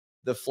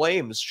the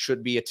Flames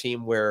should be a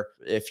team where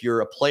if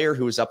you're a player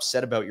who is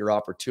upset about your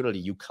opportunity,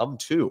 you come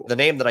to. The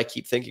name that I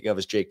keep thinking of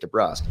is Jake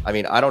Debrusk. I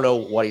mean, I don't know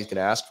what he's going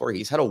to ask for.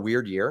 He's had a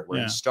weird year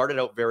where he started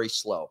out very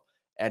slow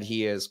and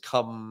he has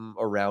come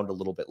around a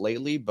little bit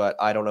lately, but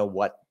I don't know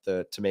what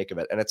to make of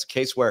it. And it's a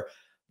case where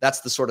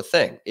that's the sort of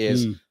thing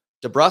is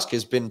Debrusk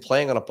has been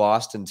playing on a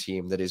Boston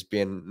team that has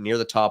been near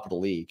the top of the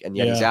league, and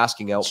yet he's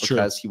asking out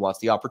because he wants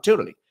the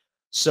opportunity.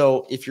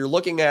 So if you're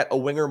looking at a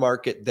winger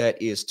market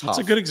that is tough.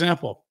 That's a good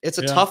example. It's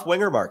a tough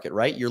winger market,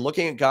 right? You're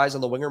looking at guys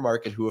on the winger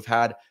market who have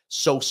had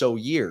so-so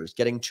years,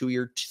 getting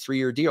 2-year,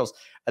 3-year deals.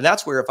 And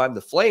that's where if I'm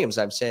the Flames,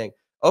 I'm saying,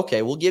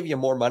 okay, we'll give you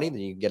more money than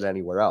you can get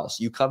anywhere else.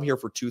 You come here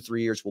for 2-3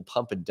 years, we'll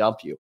pump and dump you.